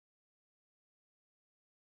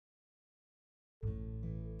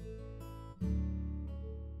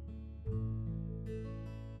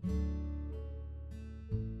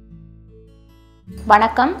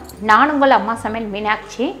வணக்கம், நான் உங்கள் அம்மா சமையல்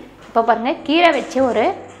மீனாட்சி. இப்போ பாருங்கள், கீரை வச்சு ஒரு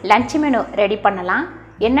லஞ்ச் மெனு ரெடி பண்ணலாம்.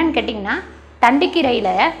 என்னன்னு கேட்டிங்கன்னா, தண்டு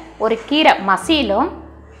கீரையில் ஒரு கீரை மசியலும்,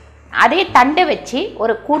 அதே தண்டை வச்சு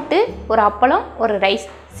ஒரு கூட்டு, ஒரு அப்பளம், ஒரு ரைஸ்,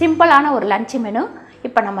 சிம்பிளான ஒரு லஞ்ச் மெனு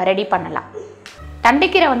இப்போ நம்ம ரெடி பண்ணலாம்.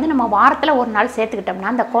 தண்டுக்கீரை வந்து நம்ம வாரத்தில் ஒரு நாள்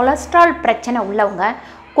சேர்த்துக்கிட்டோம்னா, இந்த கொலஸ்ட்ரால் பிரச்சனை உள்ளவங்க,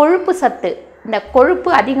 கொழுப்பு சத்து, இந்த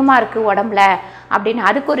கொழுப்பு அதிகமாக இருக்குது உடம்புல அப்படின்னு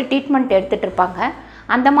அதுக்கு ஒரு ட்ரீட்மெண்ட் எடுத்துகிட்டு இருப்பாங்க.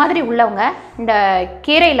 அந்த மாதிரி உள்ளவங்க இந்த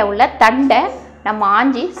கீரையில் உள்ள தண்டை நம்ம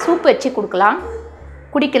ஆஞ்சி சூப் வச்சு குடிக்கலாம்.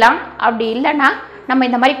 அப்படி இல்லைன்னா நம்ம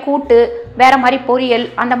இந்த மாதிரி கூட்டு, வேறு மாதிரி பொரியல்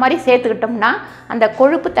அந்த மாதிரி சேர்த்துக்கிட்டோம்னா அந்த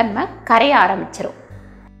கொழுப்பு தன்மை கரைய ஆரம்பிச்சிடும்.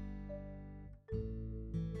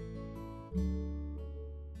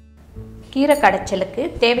 கீரை கடைச்சலுக்கு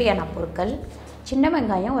தேவையான பொருட்கள்: சின்ன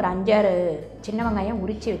வெங்காயம் ஒரு 5-6 சின்ன வெங்காயம்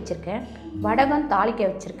உரித்து வச்சுருக்கேன், வடகம் தாளிக்க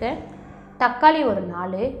வச்சுருக்கேன், தக்காளி ஒரு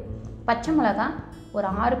 4, பச்சை மிளகாய் ஒரு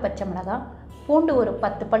 6 பச்சை மிளகாய், பூண்டு ஒரு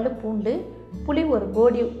 10 பல்லு பூண்டு, புளி ஒரு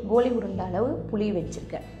கோலி உருண்டை அளவு புளி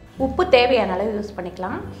வச்சுருக்கேன். உப்பு தேவையான அளவு யூஸ்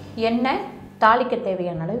பண்ணிக்கலாம், எண்ணெய் தாளிக்க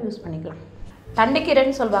தேவையான அளவு யூஸ் பண்ணிக்கலாம்.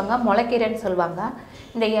 தண்டுக்கீரைன்னு சொல்லுவாங்க, முளைக்கீரைன்னு சொல்லுவாங்க.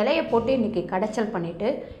 இந்த இலையை போட்டு இன்றைக்கி கடைச்சல் பண்ணிவிட்டு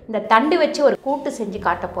இந்த தண்டு வச்சு ஒரு கூட்டு செஞ்சு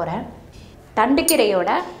காட்ட போகிறேன்.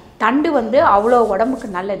 தண்டுக்கீரையோட தண்டு வந்து அவ்வளோ உடம்புக்கு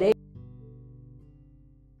நல்லது.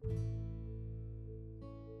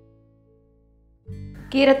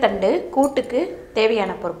 கீரைத்தண்டு கூட்டுக்கு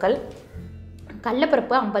தேவையான பொருட்கள்: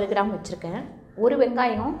 கடலைப்பருப்பு 50 கிராம் வச்சுருக்கேன், ஒரு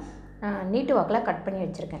வெங்காயம் நீட்டு வாக்கில் கட் பண்ணி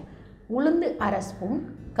வச்சுருக்கேன், உளுந்து 1/2 ஸ்பூன்,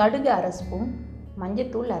 கடுகு 1/2 ஸ்பூன்,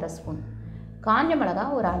 மஞ்சத்தூள் 1/2 ஸ்பூன், காஞ்ச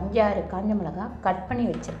மிளகாய் ஒரு 5-6 காஞ்ச மிளகாய் கட் பண்ணி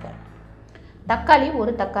வச்சுருக்கேன், தக்காளி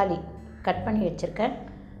ஒரு தக்காளி கட் பண்ணி வச்சுருக்கேன்,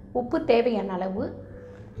 உப்பு தேவையான அளவு,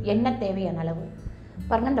 எண்ணெய் தேவையான அளவு.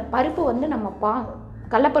 பாருங்கள், இந்த பருப்பு வந்து நம்ம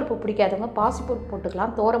கடலைப்பருப்பு பிடிக்காதவங்க பாசிப்பருப்பு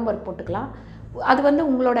போட்டுக்கலாம், துவரம்பருப்பு போட்டுக்கலாம். அது வந்து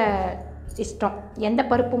உங்களோட இஷ்டம், எந்த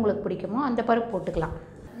பருப்பு உங்களுக்கு பிடிக்குமோ அந்த பருப்பு போட்டுக்கலாம்.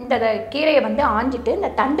 இந்த கீரையை வந்து ஆஞ்சிட்டு இந்த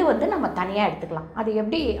தண்டு வந்து நம்ம தனியாக எடுத்துக்கலாம். அது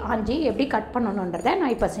எப்படி ஆஞ்சி எப்படி கட் பண்ணணுன்றதை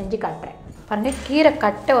நான் இப்போ செஞ்சு காட்டுறேன். பாருங்கள், கீரை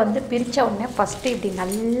கட்டை வந்து பிரித்த உடனே ஃபஸ்ட்டு இப்படி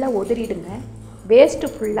நல்லா உதறிடுங்க,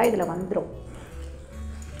 வேஸ்ட்டு ஃபுல்லாக இதில் வந்துடும்.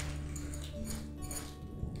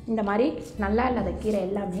 இந்த மாதிரி நல்லா இல்லாத கீரை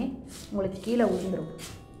எல்லாமே உங்களுக்கு கீழே விழுந்துடும்.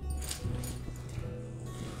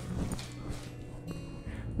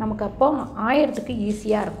 நமக்கு அப்போ ஆயறதுக்கு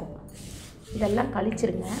ஈஸியாக இருக்கும். இதெல்லாம்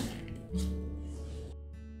கழிச்சிருங்க.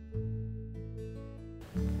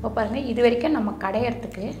 இப்போ பாருங்கள், இது வரைக்கும் நம்ம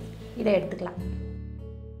கடையிறதுக்கு இதை எடுத்துக்கலாம்.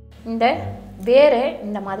 இந்த வேரை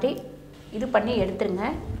இந்த மாதிரி இது பண்ணி எடுத்துருங்க.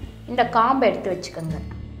 இந்த காம்பை எடுத்து வச்சுக்கோங்க.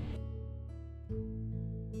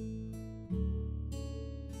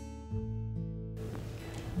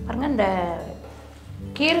 பாருங்கள், இந்த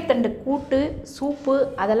கீரைத்தண்டு கூட்டு, சூப்பு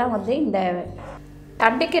அதெல்லாம் வந்து இந்த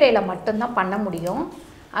தண்டுக்கீரையில் மட்டும்தான் பண்ண முடியும்.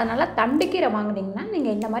 அதனால் தண்டுக்கீரை வாங்கினீங்கன்னா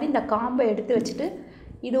நீங்கள் இந்த மாதிரி இந்த காம்பை எடுத்து வச்சுட்டு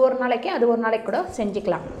இது ஒரு நாளைக்கு அது ஒரு நாளைக்கு கூட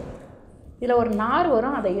செஞ்சுக்கலாம். இதில் ஒரு நார்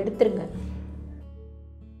வரும், அதை எடுத்துருங்க.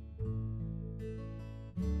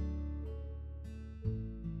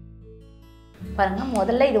 பாருங்கள்,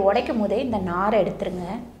 முதல்ல இது உடைக்கும் போதே இந்த நாரை எடுத்துருங்க.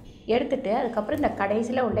 எடுத்துட்டு அதுக்கப்புறம் இந்த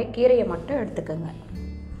கடைசியில் உள்ள கீரையை மட்டும் எடுத்துக்கோங்க.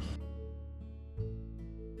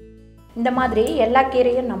 இந்த மாதிரி எல்லா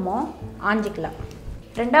கீரையும் நம்ம ஆஞ்சிக்கலாம்.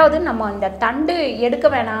 ரெண்டாவது, நம்ம இந்த தண்டு எடுக்க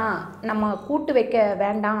வேணாம், நம்ம கூட்டு வைக்க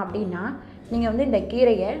வேண்டாம் அப்படின்னா நீங்கள் வந்து இந்த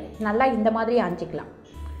கீரையை நல்லா இந்த மாதிரி ஆஞ்சிக்கலாம்.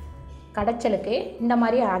 கடைச்சலுக்கு இந்த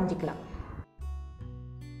மாதிரி ஆஞ்சிக்கலாம்.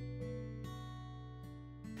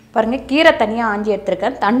 பாருங்கள், கீரை தனியாக ஆஞ்சி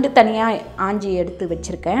எடுத்துருக்கேன், தண்டு தனியாக ஆஞ்சி எடுத்து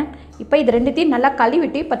வச்சுருக்கேன். இப்போ இது ரெண்டுத்தையும் நல்லா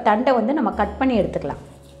கழுவிட்டு இப்போ தண்டை வந்து நம்ம கட் பண்ணி எடுத்துக்கலாம்.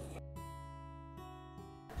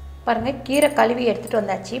 பாருங்கள், கீரை கழுவி எடுத்துகிட்டு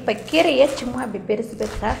வந்தாச்சு. இப்போ கீரையை சும்மா இப்படி பெருசு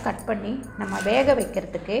பெருசாக கட் பண்ணி நம்ம வேக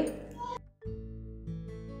வைக்கிறதுக்கு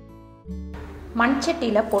மண்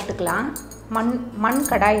சட்டியில் போட்டுக்கலாம். மண்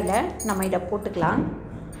கடாயில் நம்ம இதை போட்டுக்கலாம்.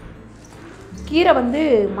 கீரை வந்து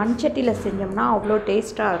மண் சட்டியில் செஞ்சோம்னா அவ்வளோ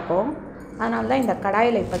டேஸ்ட்டாக இருக்கும். அதனால தான் இந்த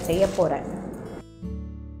கடாயில் இப்போ செய்ய போகிறேன்.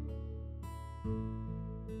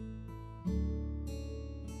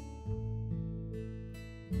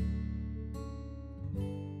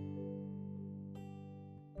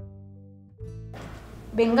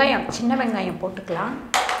 வெங்காயம், சின்ன வெங்காயம் போட்டுக்கலாம்.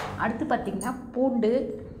 அடுத்து பார்த்திங்கன்னா பூண்டு,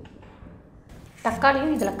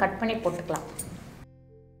 தக்காளியும் இதில் கட் பண்ணி போட்டுக்கலாம்.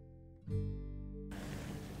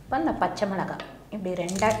 இப்போ இந்த பச்சை மிளகாய் இப்படி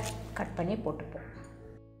 2ஆக கட் பண்ணி போட்டுப்போம்.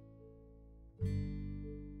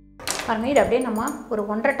 பாருங்கள், இது அப்படியே நம்ம ஒரு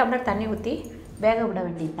 1.5 டம்ளர் தண்ணி ஊற்றி வேக விட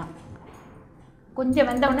வேண்டியது தான். கொஞ்சம்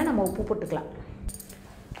வெந்தவுடனே நம்ம உப்பு போட்டுக்கலாம்.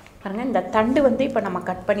 பாருங்கள், இந்த தண்டு வந்து இப்போ நம்ம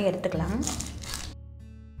கட் பண்ணி எடுத்துக்கலாம்.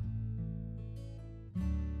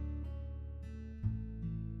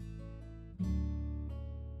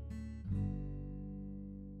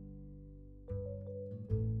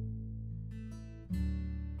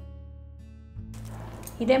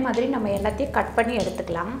 இதே மாதிரி நம்ம எல்லாத்தையும் கட் பண்ணி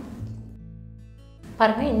எடுத்துக்கலாம்.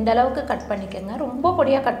 பாருங்கள், இந்த அளவுக்கு கட் பண்ணிக்கோங்க. ரொம்ப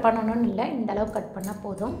பொடியாக கட் பண்ணணும்னு இல்லை, இந்த அளவுக்கு கட் பண்ணால்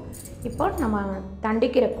போதும். இப்போ நம்ம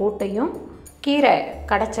தண்டிக்கிற கூட்டையும் கீரை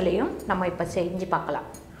கடைச்சலையும் நம்ம இப்போ செஞ்சு பார்க்கலாம்.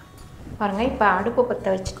 பாருங்கள், இப்போ அடுப்பு பற்ற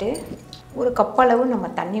வச்சுட்டு ஒரு கப்பளவு நம்ம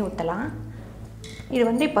தண்ணி ஊற்றலாம்.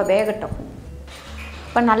 இது இப்போ வேகட்டும்.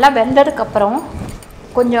 இப்போ நல்லா வெந்ததுக்கப்புறம்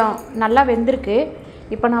கொஞ்சம் நல்லா வெந்திருக்கு.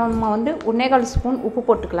 இப்போ நம்ம 1.25 ஸ்பூன் உப்பு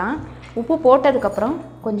போட்டுக்கலாம். உப்பு போட்டதுக்கப்புறம்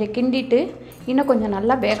கொஞ்சம் கிண்டிட்டு இன்னும் கொஞ்சம்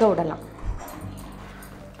நல்லா வேக விடலாம்.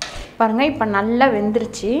 பாருங்கள், இப்போ நல்லா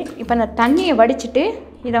வெந்துருச்சு. இப்போ இந்த தண்ணியை வடிச்சிட்டு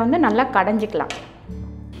இதை நல்லா கடைஞ்சிக்கலாம்.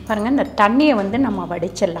 பாருங்கள், இந்த தண்ணியை நம்ம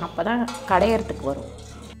வடிச்சிடலாம். அப்போ தான் கடையிறதுக்கு வரும்.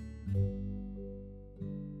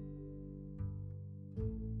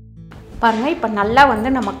 பாருங்கள், இப்போ நல்லா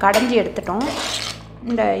நம்ம கடைஞ்சி எடுத்துட்டோம்.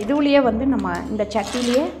 இந்த இதுலேயே நம்ம இந்த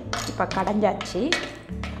சட்டிலேயே இப்போ கடைஞ்சாச்சு.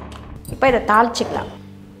 இப்போ இதை தாளிச்சிக்கலாம்.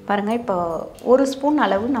 பாருங்கள், இப்போ 1 ஸ்பூன்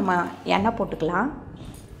அளவு நம்ம எண்ணெய் போட்டுக்கலாம்.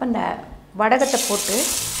 இப்போ இந்த வடகத்தை போட்டு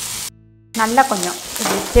நல்லா கொஞ்சம்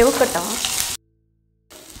இது செவுக்கட்டும்.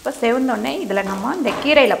 இப்போ செவந்தோடனே இதில் நம்ம இந்த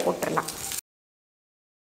கீரையில் போட்டுடலாம்.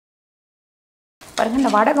 பாருங்கள்,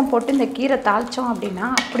 இந்த வடகம் போட்டு இந்த கீரை தாளித்தோம் அப்படின்னா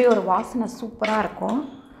அப்படி ஒரு வாசனை சூப்பராக இருக்கும்.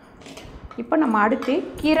 இப்போ நம்ம அடுத்து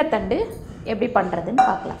கீரை தண்டு எப்படி பண்ணுறதுன்னு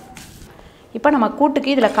பார்க்கலாம். இப்போ நம்ம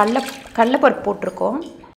கூட்டுக்கு இதில் கடலைப்பருப்பு போட்டிருக்கோம்.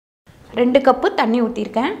 2 கப்பு தண்ணி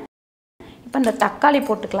ஊற்றிருக்கேன். இப்போ இந்த தக்காளி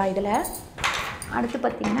போட்டுக்கலாம். இதில் அடுத்து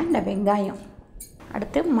பார்த்திங்கன்னா இந்த வெங்காயம்,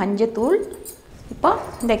 அடுத்து மஞ்சத்தூள். இப்போ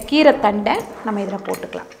இந்த கீரை தண்டை நம்ம இதில்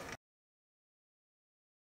போட்டுக்கலாம்.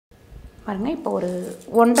 பாருங்கள், இப்போ ஒரு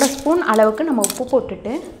 1.5 ஸ்பூன் அளவுக்கு நம்ம உப்பு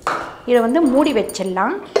போட்டுட்டு இதை மூடி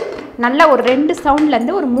வச்சிடலாம். நல்லா ஒரு 2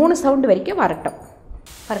 சவுண்ட்லேருந்து ஒரு 3 சவுண்டு வரைக்கும் வரட்டும்.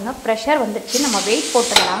 பாருங்கள், ப்ரெஷர் வந்துடுச்சு. நம்ம வெயிட்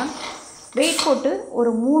போட்டுடலாம். வெயிட் போட்டு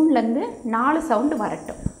ஒரு 3லேருந்து 4 சவுண்டு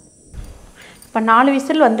வரட்டும். இப்போ 4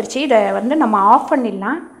 விசில் வந்துருச்சு. இதை நம்ம ஆஃப்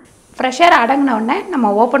பண்ணிடலாம். ப்ரெஷர் அடங்கினோடனே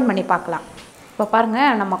நம்ம ஓப்பன் பண்ணி பார்க்கலாம். இப்போ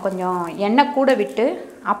பாருங்கள், நம்ம கொஞ்சம் எண்ணெய் கூட விட்டு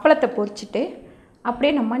அப்பளத்தை பொரிச்சிட்டு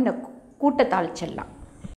அப்படியே நம்ம இந்த கூட்டை தாளிச்சிடலாம்.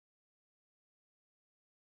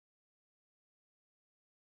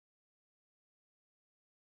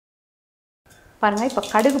 பாருங்கள், இப்போ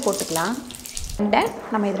கடுகு போட்டுக்கலாம்.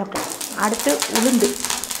 நம்ம இதில் அடுத்து உளுந்து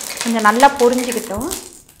கொஞ்சம் நல்லா பொரிஞ்சுக்கிட்டோம்.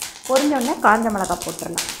 பொரிஞ்சோடனே காஞ்ச மிளகாய்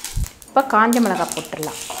போட்டுடலாம். இப்போ காஞ்ச மிளகாய்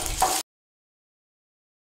போட்டுடலாம்.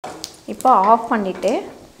 இப்போ ஆஃப் பண்ணிவிட்டு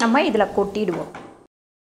நம்ம இதில் கொட்டிடுவோம்.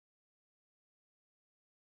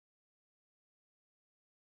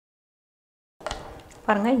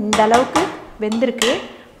 பாருங்கள், இந்த அளவுக்கு வெந்திருக்கு.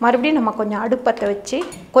 மறுபடியும் நம்ம கொஞ்சம் அடுப்பத்தை வச்சு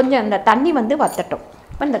கொஞ்சம் அந்த தண்ணி வற்றட்டும்.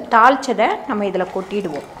 இப்போ இந்த தாளிச்சதை நம்ம இதில்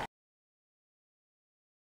கொட்டிடுவோம்.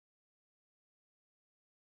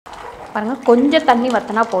 பாருங்கள், கொஞ்சம் தண்ணி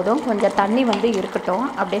வற்றினா போதும். கொஞ்சம் தண்ணி இருக்கட்டும்.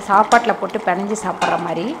 அப்படியே சாப்பாட்டில் போட்டு பிணைஞ்சி சாப்பிட்ற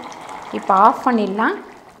மாதிரி. இப்போ ஆஃப் பண்ணிடலாம்.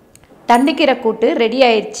 தண்டுக்கீரை கூட்டு ரெடி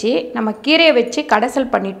ஆயிடுச்சு. நம்ம கீரையை வச்சு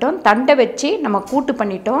கடைசல் பண்ணிட்டோம், தண்டை வச்சு நம்ம கூட்டு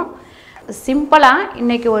பண்ணிட்டோம். சிம்பிளாக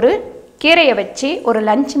இன்றைக்கி ஒரு கீரையை வச்சு ஒரு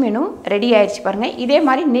லஞ்ச் மெனு ரெடி ஆயிடுச்சு. பாருங்கள், இதே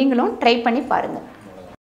மாதிரி நீங்களும் ட்ரை பண்ணி பாருங்கள்.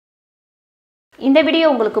 இந்த வீடியோ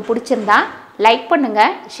உங்களுக்கு பிடிச்சிருந்தா லைக்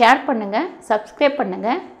பண்ணுங்கள், ஷேர் பண்ணுங்கள், சப்ஸ்கிரைப்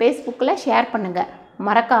பண்ணுங்கள், ஃபேஸ்புக்கில் ஷேர் பண்ணுங்கள்,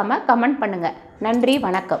 மறக்காமல் கமெண்ட் பண்ணுங்கள். நன்றி,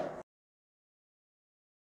 வணக்கம்.